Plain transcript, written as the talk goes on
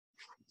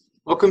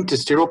Welcome to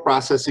Sterile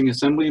Processing,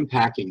 Assembly, and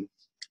Packing.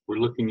 We're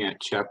looking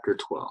at Chapter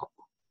 12.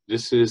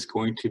 This is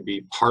going to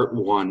be part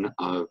 1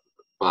 of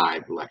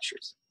 5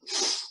 lectures.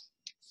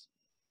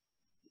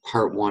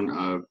 Part 1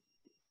 of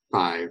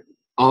 5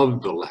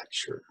 of the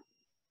lecture.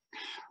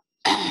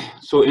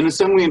 So in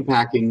assembly and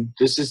packing,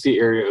 this is the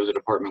area of the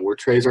department where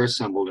trays are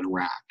assembled and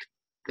racked.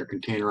 They're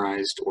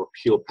containerized or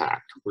peel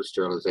packed for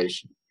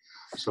sterilization.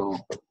 So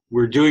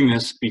we're doing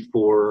this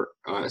before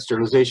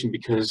sterilization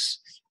because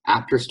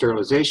after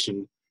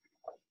sterilization,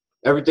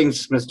 everything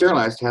that's been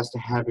sterilized has to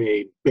have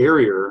a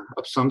barrier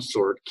of some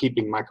sort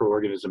keeping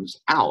microorganisms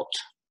out.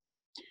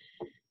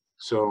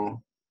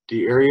 So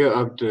the area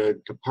of the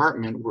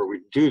department where we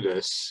do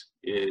this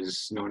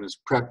is known as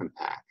prep and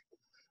pack.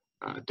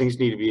 Things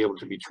need to be able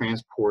to be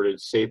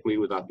transported safely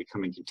without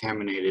becoming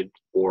contaminated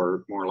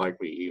or more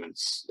likely even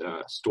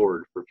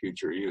stored for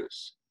future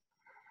use.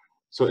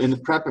 So in the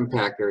prep and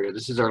pack area,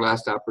 this is our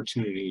last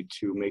opportunity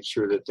to make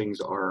sure that things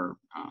are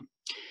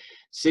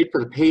safe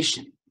for the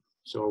patient.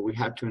 So we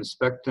have to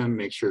inspect them,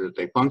 make sure that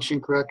they function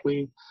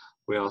correctly.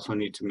 We also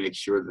need to make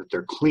sure that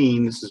they're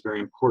clean. This is very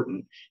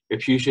important.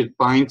 If you should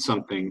find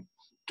something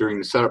during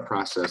the setup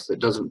process that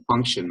doesn't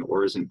function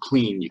or isn't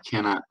clean, you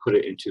cannot put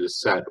it into the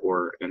set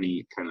or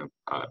any kind of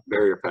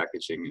barrier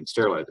packaging and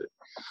sterilize it.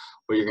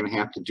 What you're going to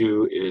have to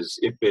do is,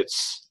 if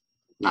it's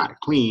not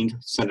cleaned,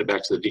 send it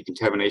back to the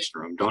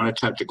decontamination room. Don't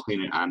attempt to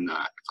clean it on the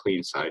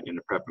clean side in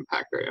the prep and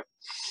pack area.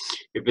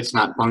 If it's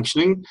not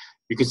functioning,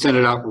 you can send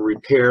it out for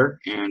repair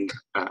and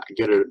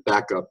get a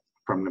backup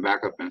from the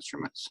backup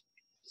instruments.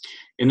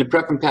 In the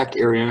prep and pack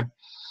area,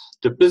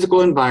 the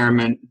physical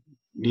environment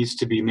needs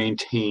to be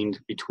maintained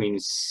between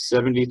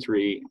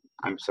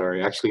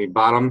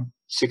bottom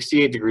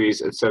 68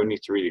 degrees and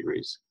 73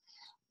 degrees,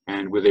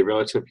 and with a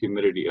relative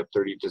humidity of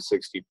 30 to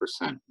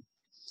 60%.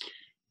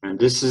 And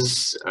this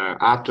is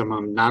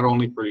optimum not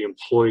only for the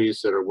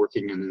employees that are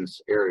working in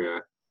this area,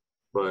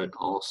 but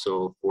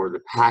also for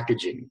the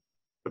packaging.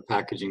 The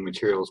packaging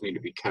materials need to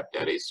be kept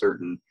at a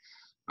certain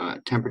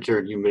temperature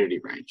and humidity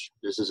range.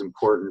 This is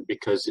important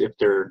because if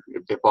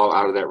they fall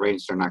out of that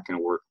range, they're not going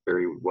to work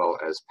very well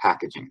as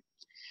packaging.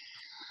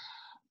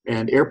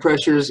 And air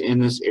pressures in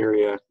this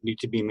area need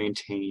to be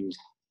maintained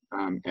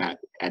at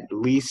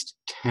least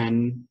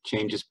 10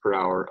 changes per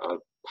hour of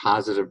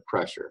positive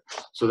pressure.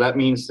 So that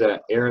means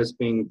that air is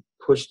being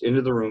pushed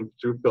into the room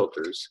through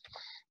filters,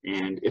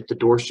 and if the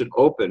door should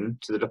open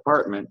to the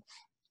department,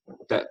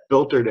 that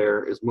filtered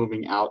air is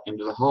moving out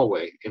into the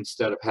hallway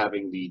instead of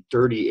having the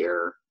dirty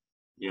air.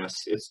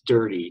 Yes, it's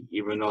dirty,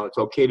 even though it's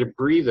okay to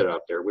breathe it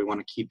out there. We want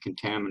to keep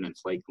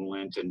contaminants like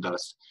lint and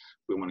dust.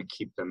 We want to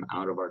keep them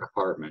out of our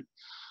department.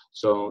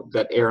 So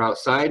that air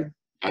outside,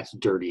 that's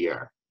dirty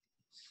air.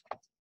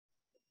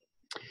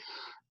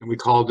 And we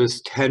call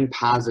this 10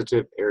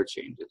 positive air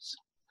changes.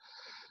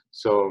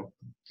 So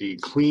the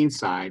clean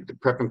side, the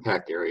prep and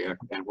pack area,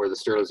 and where the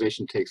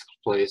sterilization takes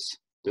place,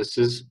 this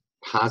is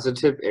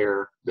positive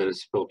air that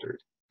is filtered.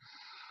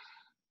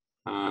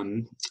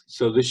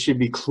 So this should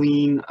be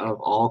clean of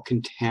all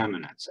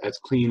contaminants, as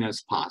clean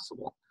as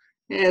possible.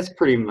 It's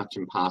pretty much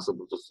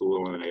impossible just to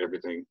eliminate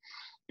everything.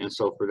 And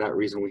so for that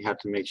reason, we have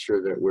to make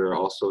sure that we're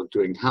also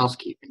doing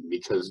housekeeping,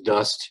 because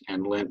dust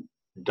and lint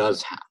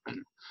does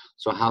happen.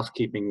 So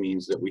housekeeping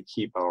means that we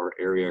keep our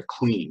area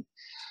clean.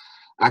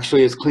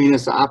 Actually, as clean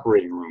as the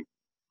operating room.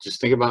 Just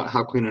think about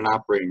how clean an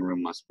operating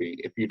room must be.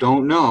 If you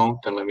don't know,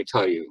 then let me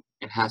tell you,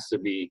 it has to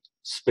be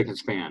spick and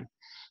span.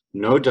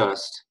 No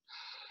dust,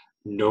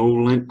 no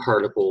lint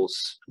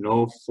particles,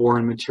 no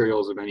foreign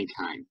materials of any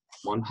kind.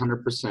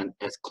 100%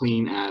 as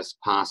clean as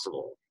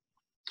possible.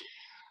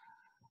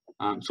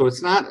 So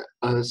it's not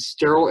a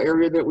sterile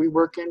area that we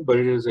work in, but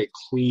it is a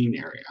clean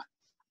area.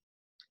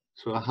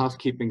 So the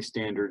housekeeping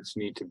standards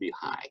need to be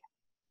high.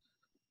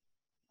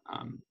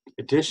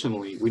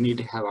 Additionally, we need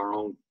to have our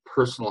own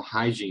personal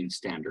hygiene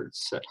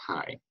standards set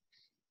high.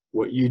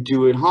 What you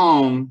do at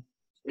home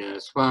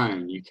is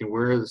fine. You can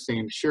wear the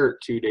same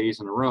shirt 2 days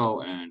in a row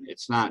and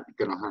it's not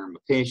going to harm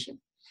a patient.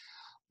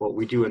 What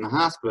we do in the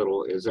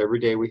hospital is every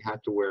day we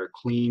have to wear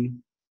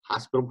clean,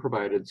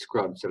 hospital-provided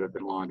scrubs that have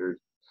been laundered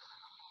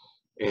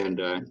and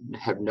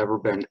have never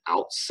been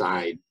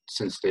outside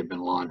since they've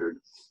been laundered.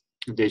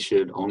 They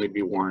should only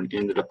be worn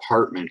in the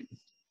department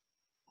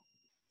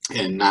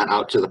and not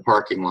out to the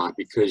parking lot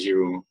because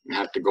you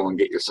have to go and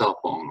get your cell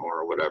phone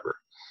or whatever.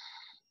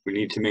 We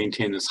need to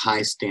maintain this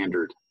high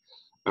standard.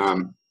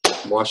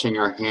 Washing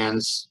our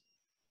hands,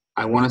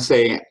 I want to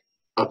say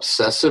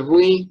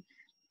obsessively.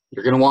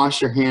 You're going to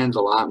wash your hands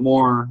a lot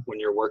more when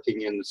you're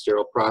working in the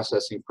sterile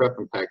processing prep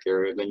and pack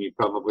area than you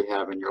probably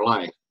have in your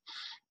life.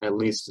 At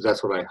least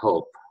that's what I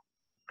hope.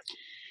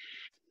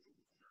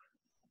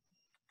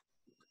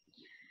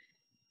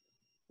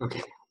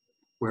 Okay,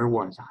 where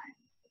was I?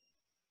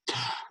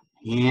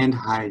 Hand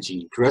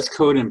hygiene, dress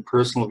code, and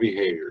personal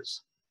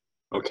behaviors.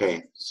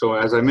 Okay, so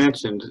as I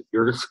mentioned,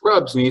 your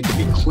scrubs need to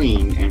be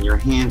clean and your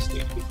hands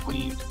need to be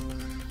cleaned.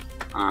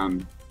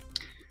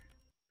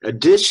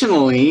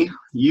 Additionally,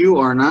 you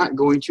are not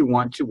going to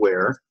want to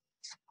wear,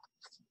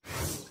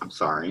 I'm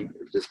sorry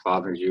if this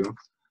bothers you,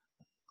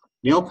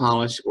 nail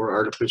polish or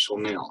artificial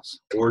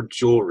nails or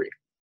jewelry.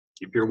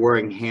 If you're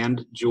wearing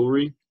hand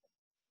jewelry,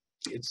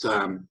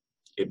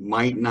 it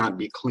might not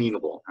be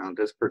cleanable. Now,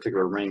 this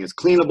particular ring is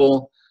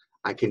cleanable.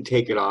 I can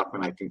take it off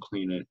and I can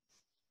clean it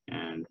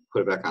and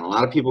put it back on. A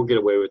lot of people get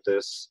away with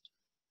this.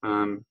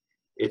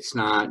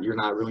 You're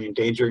not really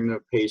endangering the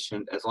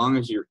patient as long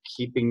as you're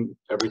keeping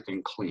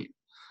everything clean.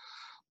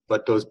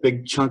 But those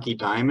big chunky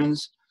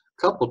diamonds,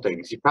 couple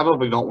things. You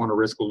probably don't want to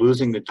risk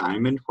losing the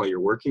diamond while you're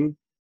working.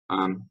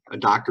 A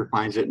doctor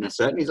finds it in a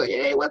set and he's like,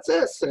 hey, what's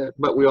this?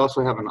 But we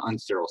also have an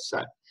unsterile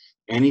set.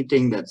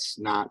 Anything that's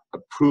not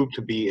approved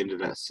to be into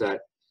that set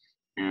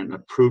and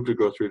approved to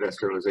go through that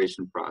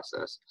sterilization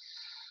process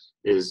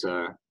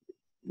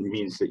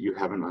means that you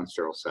have an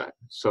unsterile set.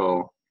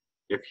 So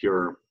if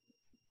your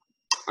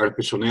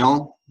artificial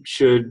nail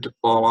should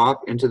fall off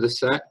into the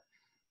set,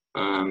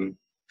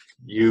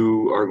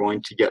 you are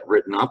going to get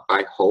written up,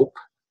 I hope.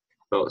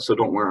 So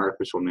don't wear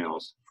artificial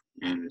nails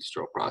in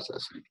sterile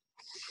processing.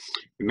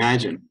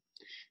 Imagine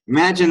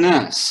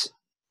this.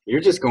 You're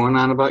just going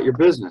on about your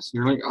business.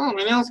 And you're like, oh,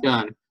 my nail's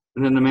gone.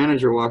 And then the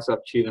manager walks up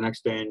to you the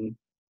next day and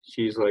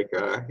she's like,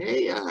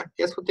 hey,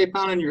 guess what they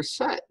found in your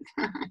set?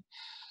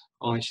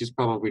 Oh, and she's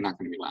probably not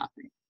going to be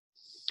laughing.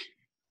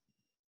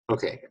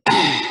 Okay.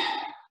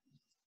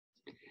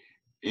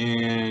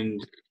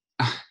 And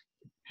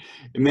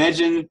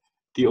imagine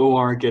the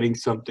OR getting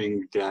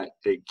something that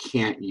they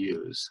can't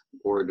use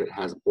or that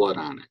has blood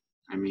on it.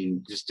 I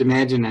mean, just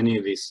imagine any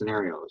of these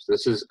scenarios.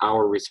 This is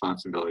our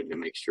responsibility to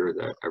make sure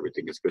that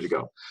everything is good to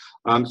go.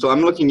 So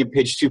I'm looking at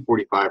page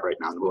 245 right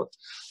now in the book.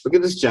 Look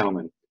at this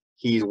gentleman.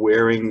 He's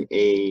wearing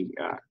a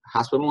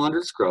hospital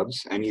laundered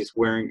scrubs, and he's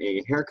wearing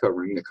a hair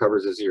covering that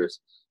covers his ears.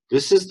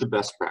 This is the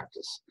best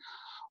practice.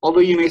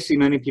 Although you may see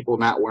many people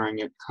not wearing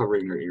it,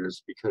 covering their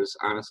ears, because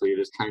honestly it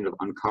is kind of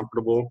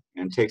uncomfortable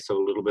and takes a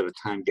little bit of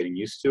time getting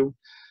used to.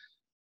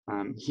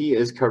 He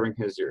is covering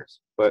his ears,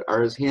 but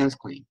are his hands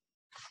clean?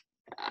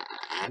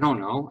 I don't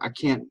know. I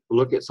can't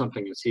look at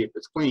something and see if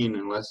it's clean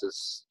unless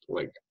it's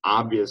like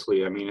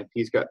obviously. I mean, if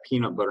he's got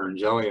peanut butter and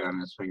jelly on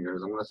his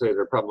fingers, I'm going to say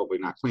they're probably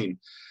not clean.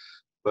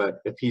 But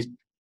if he's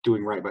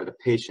doing right by the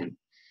patient,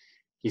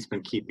 he's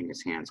been keeping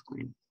his hands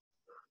clean.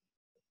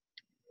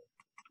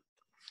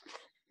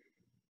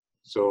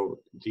 So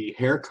the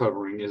hair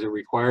covering is a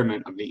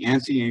requirement of the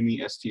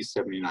ANSI/AAMI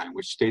ST79,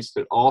 which states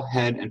that all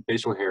head and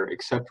facial hair,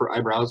 except for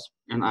eyebrows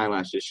and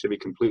eyelashes, should be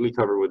completely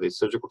covered with a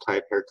surgical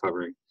type hair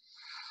covering.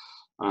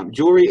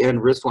 Jewelry and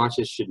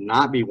wristwatches should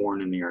not be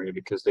worn in the area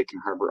because they can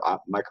harbor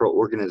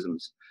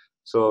microorganisms.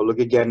 So look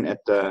again at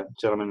the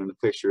gentleman in the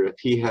picture. If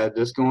he had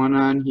this going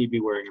on, he'd be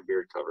wearing a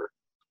beard cover.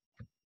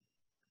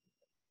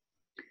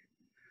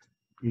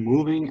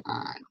 Moving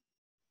on.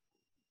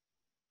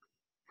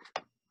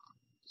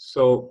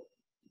 So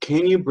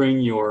can you bring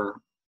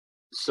your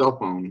cell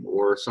phone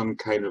or some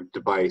kind of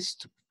device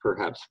to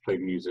perhaps play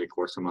music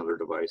or some other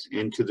device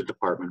into the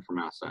department from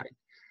outside?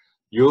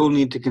 You'll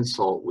need to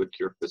consult with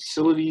your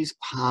facilities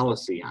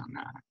policy on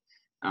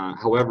that.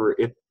 However,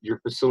 if your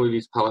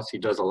facilities policy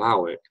does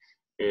allow it,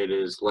 it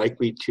is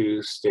likely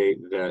to state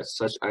that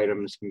such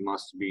items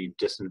must be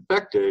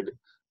disinfected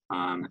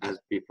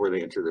before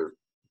they enter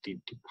the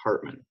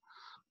department.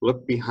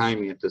 Look behind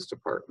me at this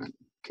department.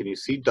 Can you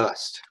see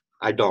dust?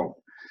 I don't.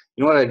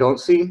 You know what I don't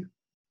see?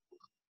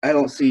 I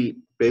don't see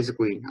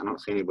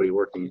anybody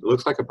working. It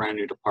looks like a brand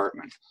new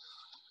department.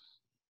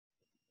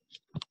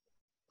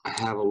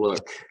 Have a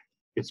look.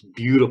 It's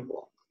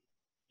beautiful.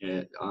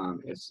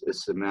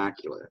 It's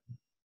immaculate.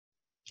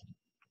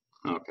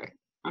 Okay,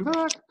 I'm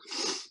back.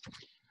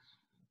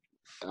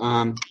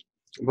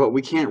 But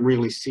we can't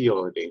really see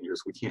all the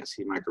dangers. We can't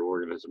see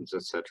microorganisms,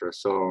 etc.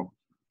 So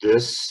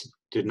this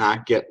did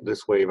not get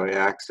this way by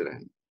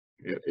accident.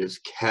 It is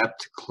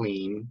kept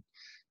clean.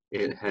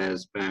 It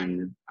has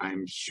been,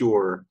 I'm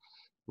sure,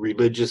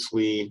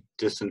 religiously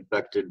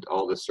disinfected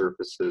all the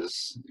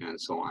surfaces and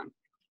so on.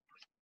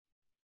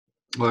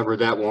 However,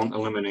 that won't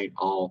eliminate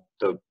all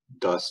the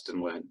dust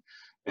and lead.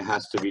 It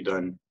has to be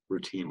done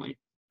routinely.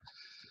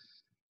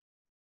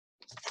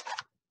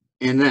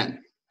 And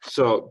then,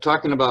 so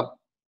talking about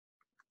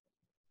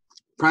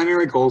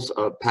primary goals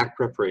of PAC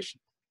preparation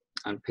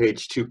on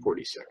page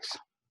 246.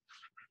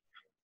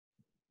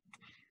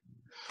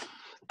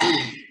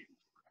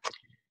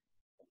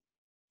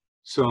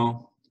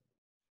 So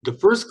the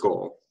first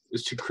goal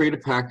is to create a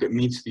PAC that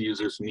meets the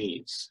user's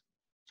needs.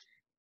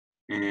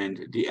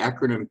 And the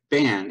acronym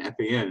FAN,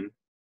 F-A-N,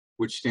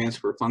 which stands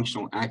for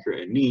Functional,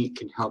 Accurate, and Neat,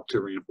 can help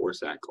to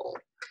reinforce that goal.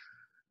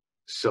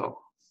 So,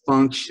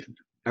 function.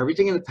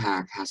 Everything in the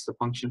PAC has to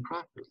function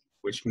properly,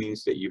 which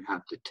means that you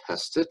have to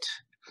test it.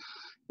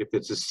 If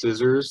it's a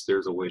scissors,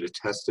 there's a way to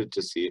test it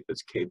to see if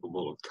it's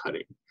capable of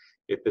cutting.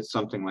 If it's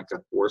something like a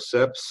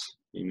forceps,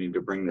 you need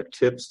to bring the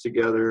tips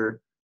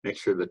together, make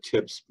sure the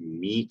tips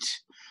meet,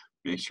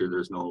 make sure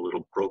there's no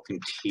little broken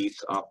teeth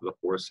off the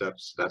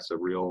forceps. That's a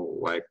real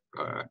life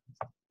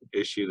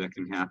issue that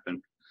can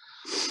happen.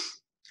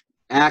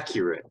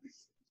 Accurate.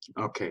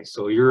 Okay,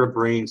 so you're a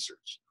brain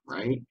surgeon.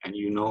 right? And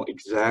you know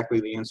exactly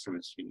the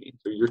instruments you need.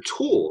 They're your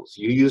tools.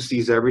 You use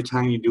these every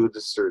time you do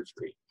the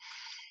surgery.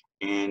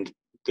 And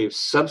they've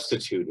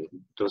substituted,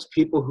 those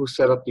people who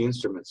set up the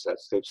instrument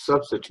sets, they've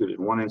substituted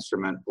one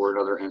instrument for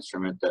another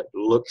instrument that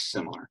looks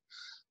similar.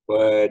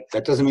 But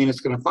that doesn't mean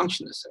it's going to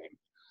function the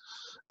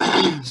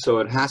same. So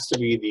it has to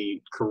be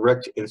the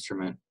correct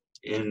instrument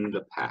in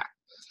the pack.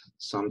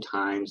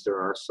 Sometimes there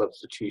are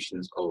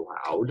substitutions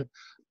allowed,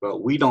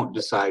 but we don't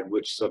decide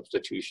which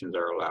substitutions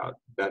are allowed.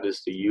 That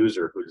is the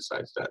user who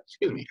decides that.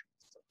 Excuse me.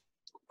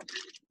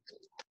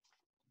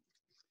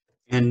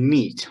 And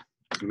neat.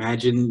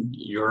 Imagine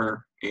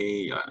you're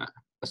a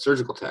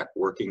surgical tech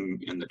working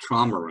in the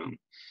trauma room,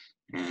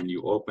 and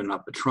you open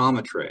up a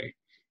trauma tray,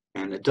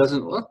 and it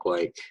doesn't look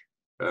like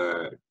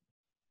it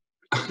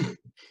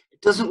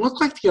doesn't look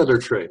like the other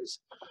trays.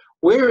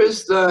 Where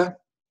is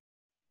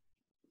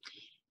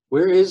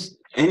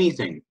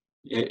anything?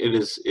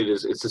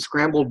 It's a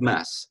scrambled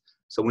mess.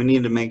 So we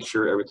need to make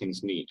sure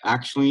everything's neat.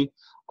 Actually,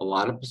 a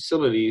lot of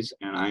facilities,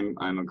 and I'm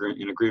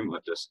in agreement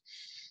with this,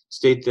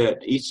 state that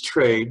each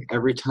tray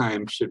every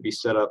time should be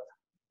set up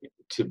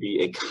to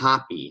be a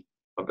copy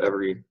of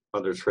every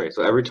other tray.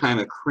 So every time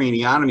a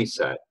craniotomy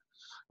set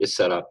is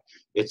set up,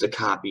 it's a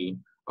copy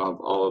of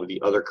all of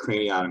the other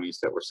craniotomies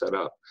that were set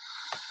up.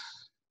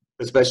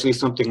 Especially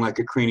something like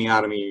a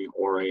craniotomy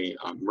or a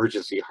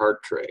emergency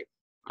heart tray.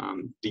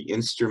 The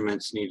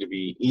instruments need to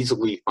be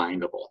easily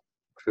findable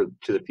to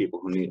the people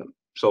who need them.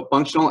 So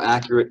functional,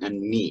 accurate, and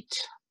neat.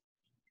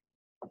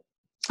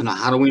 Now,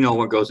 how do we know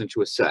what goes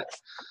into a set?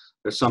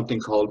 There's something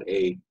called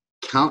a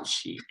count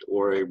sheet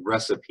or a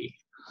recipe.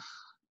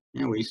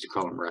 Yeah, we used to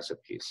call them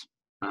recipes.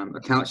 A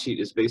count sheet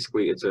is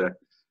basically, it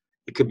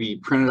could be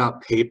printed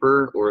out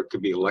paper, or it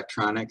could be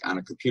electronic on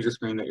a computer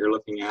screen that you're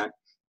looking at,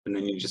 and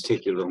then you just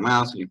take your little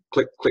mouse and you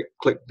click, click,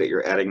 click that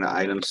you're adding the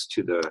items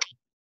to the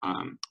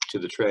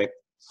tray.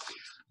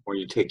 Or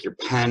you take your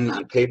pen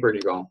on paper and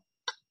you go,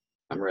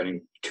 I'm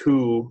writing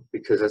 2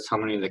 because that's how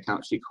many the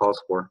count sheet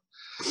calls for.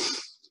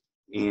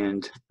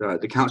 And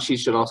the count sheet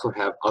should also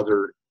have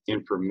other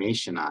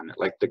information on it,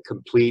 like the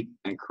complete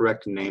and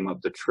correct name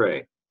of the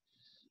tray,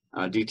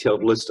 a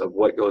detailed list of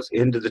what goes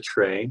into the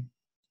tray,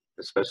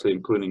 especially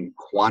including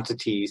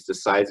quantities, the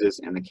sizes,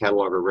 and the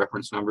catalog or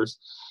reference numbers.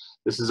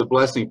 This is a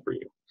blessing for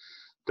you.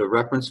 The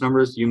reference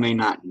numbers, you may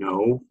not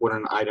know what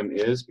an item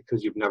is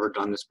because you've never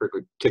done this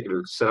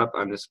particular setup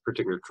on this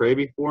particular tray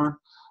before,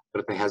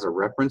 but if it has a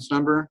reference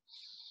number,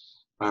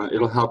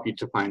 it'll help you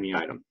to find the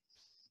item.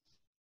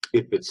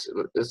 If it's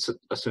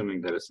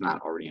assuming that it's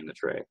not already in the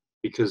tray,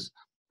 because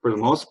for the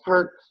most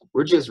part,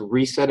 we're just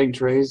resetting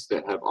trays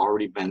that have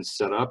already been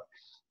set up.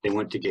 They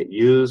went to get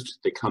used,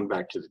 they come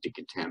back to the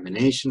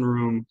decontamination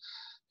room,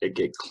 they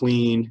get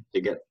cleaned,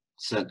 they get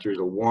sent through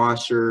the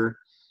washer,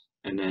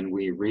 and then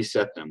we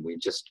reset them. We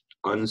just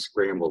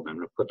unscramble them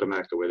to put them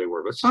back the way they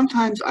were. But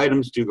sometimes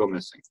items do go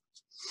missing.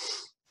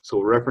 So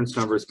a reference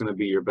number is going to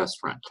be your best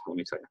friend, let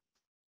me tell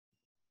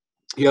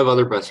you. You have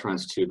other best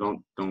friends too,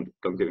 don't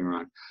get me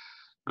wrong.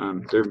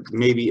 There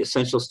may be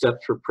essential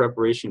steps for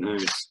preparation and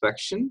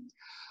inspection.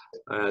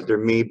 There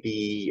may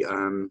be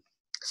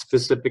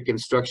specific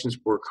instructions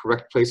for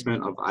correct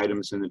placement of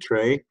items in the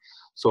tray.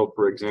 So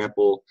for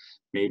example,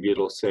 maybe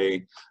it'll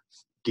say,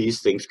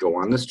 these things go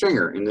on the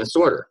stringer in this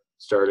order,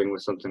 starting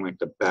with something like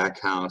the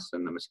back house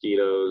and the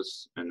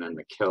mosquitoes, and then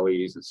the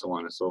Kellys, and so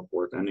on and so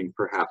forth, ending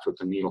perhaps with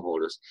the needle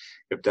holders.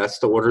 If that's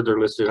the order they're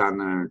listed on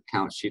the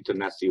count sheet, then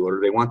that's the order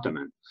they want them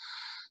in.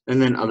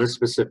 And then other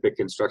specific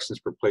instructions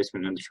for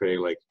placement in the tray,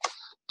 like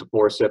the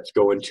forceps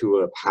go into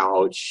a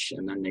pouch,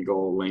 and then they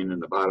go laying in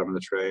the bottom of the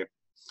tray.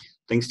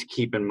 Things to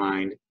keep in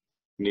mind.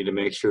 You need to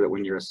make sure that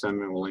when you're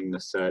assembling the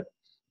set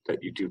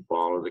that you do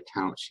follow the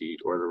count sheet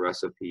or the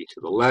recipe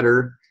to the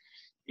letter.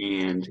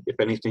 And if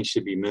anything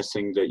should be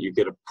missing, that you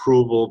get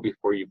approval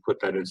before you put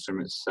that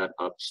instrument set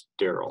up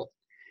sterile,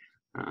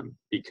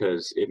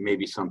 because it may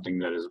be something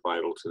that is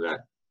vital to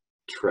that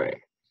tray.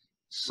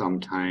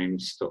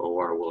 Sometimes the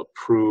OR will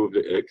approve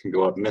that it can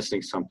go up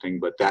missing something,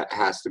 but that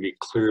has to be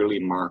clearly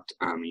marked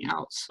on the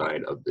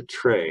outside of the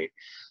tray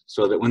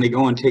so that when they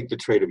go and take the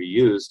tray to be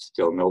used,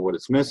 they'll know what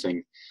it's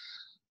missing.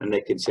 And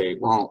they can say,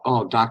 well,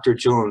 oh, Dr.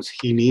 Jones,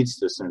 he needs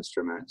this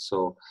instrument,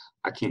 so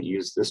I can't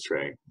use this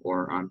tray.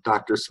 Or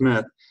Dr.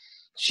 Smith,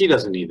 she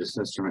doesn't need this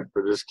instrument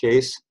for this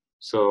case,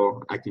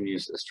 so I can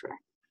use this tray.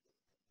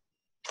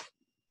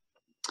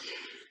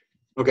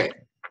 Okay.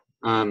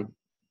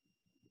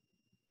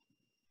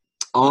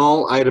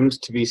 All items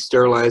to be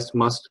sterilized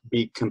must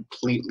be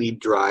completely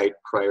dried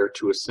prior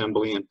to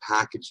assembly and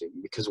packaging,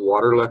 because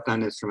water left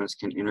on instruments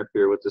can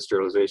interfere with the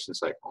sterilization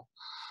cycle.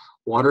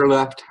 Water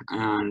left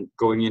on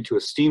going into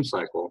a steam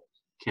cycle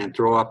can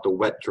throw off the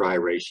wet-dry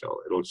ratio.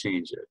 It'll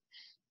change it,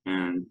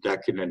 and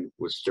that can end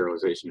with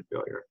sterilization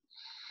failure.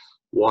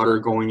 Water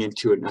going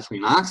into an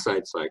ethylene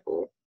oxide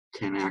cycle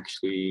can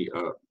actually,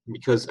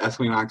 because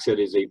ethylene oxide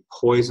is a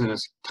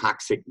poisonous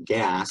toxic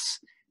gas,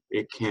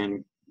 it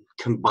can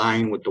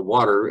combine with the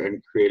water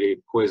and create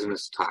a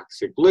poisonous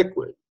toxic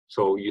liquid.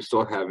 So you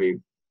still have a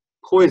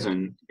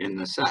poison in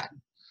the set.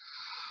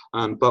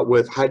 But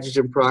with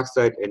hydrogen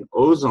peroxide and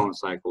ozone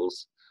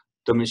cycles,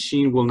 the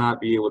machine will not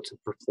be able to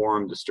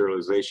perform the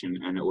sterilization,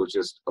 and it will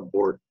just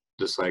abort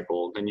the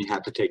cycle. Then you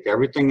have to take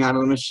everything out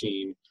of the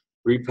machine,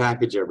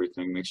 repackage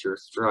everything, make sure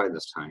it's dry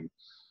this time,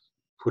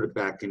 put it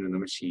back into the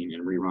machine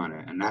and rerun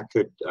it. And that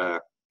could,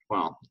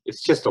 well,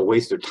 it's just a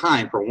waste of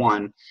time for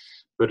one,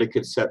 but it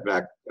could set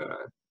back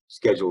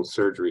scheduled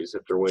surgeries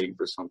if they're waiting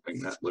for something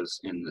that was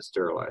in the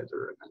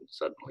sterilizer and then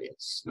suddenly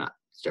it's not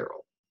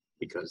sterile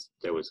because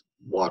there was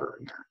water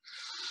in there.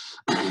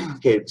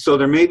 Okay, so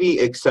there may be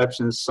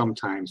exceptions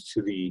sometimes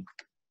to the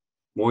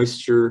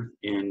moisture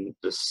in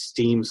the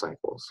steam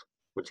cycles,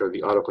 which are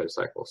the autoclave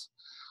cycles.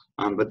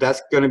 But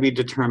that's going to be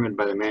determined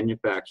by the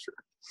manufacturer.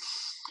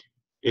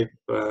 If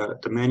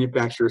the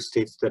manufacturer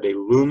states that a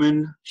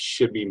lumen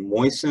should be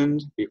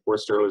moistened before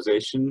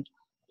sterilization,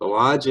 the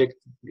logic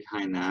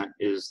behind that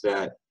is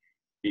that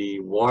the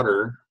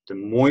water, the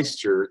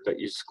moisture that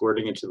you're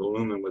squirting into the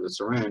lumen with a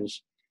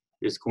syringe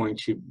is going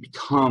to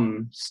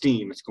become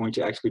steam. It's going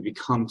to actually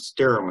become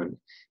sterile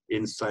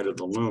inside of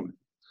the lumen.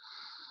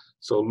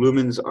 So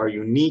lumens are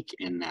unique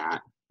in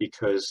that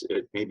because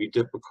it may be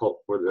difficult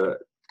for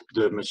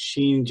the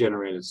machine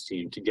generated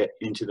steam to get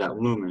into that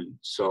lumen.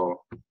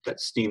 So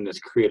that steam that's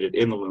created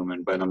in the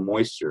lumen by the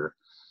moisture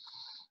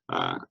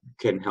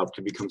can help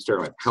to become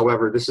sterile.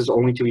 However, this is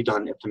only to be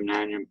done if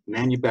the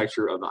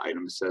manufacturer of the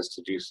item says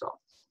to do so.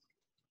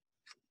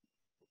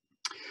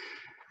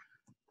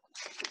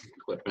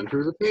 Flipping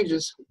through the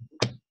pages.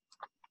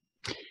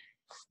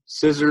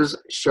 Scissors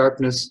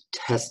sharpness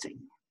testing.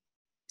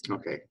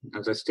 Okay,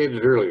 as I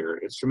stated earlier,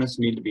 instruments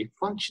need to be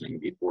functioning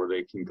before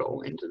they can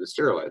go into the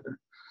sterilizer.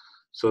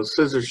 So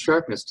scissors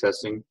sharpness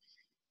testing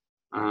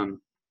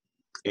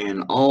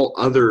and all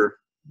other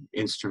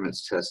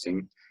instruments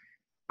testing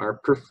are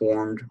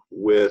performed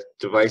with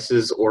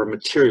devices or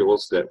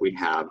materials that we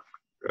have,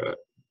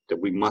 that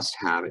we must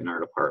have in our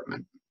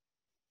department.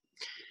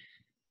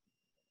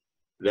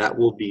 That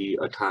will be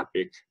a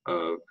topic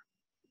of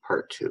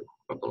part 2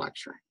 of the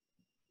lecture.